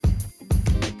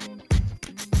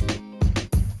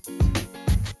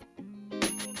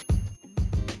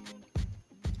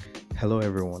Hello,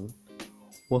 everyone.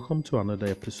 Welcome to another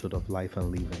episode of Life and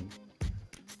Living.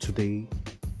 Today,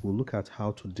 we'll look at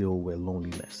how to deal with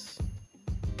loneliness.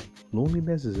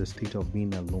 Loneliness is a state of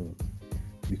being alone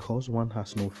because one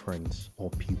has no friends or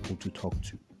people to talk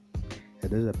to.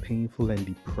 It is a painful and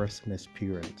depressing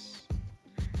experience.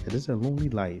 It is a lonely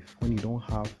life when you don't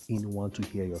have anyone to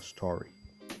hear your story.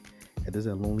 It is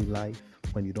a lonely life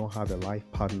when you don't have a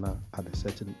life partner at a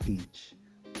certain age.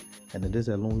 And it is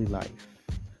a lonely life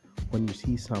when you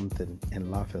see something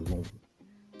and laugh alone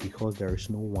because there is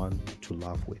no one to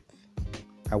laugh with.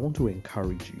 I want to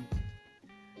encourage you.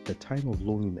 The time of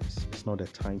loneliness is not a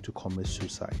time to commit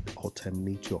suicide or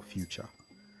terminate your future.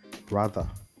 Rather,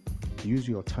 use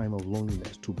your time of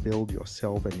loneliness to build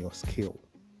yourself and your skill.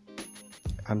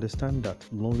 Understand that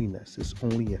loneliness is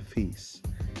only a phase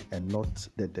and not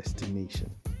the destination.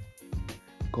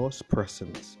 God's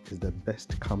presence is the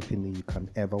best company you can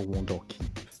ever want or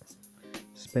keep.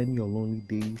 Spend your lonely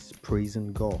days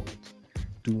praising God,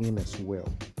 doing His will,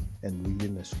 and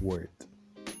reading His word.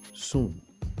 Soon,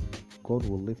 God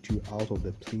will lift you out of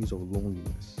the place of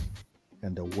loneliness,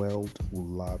 and the world will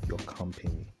love your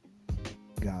company.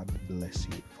 God bless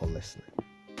you for listening.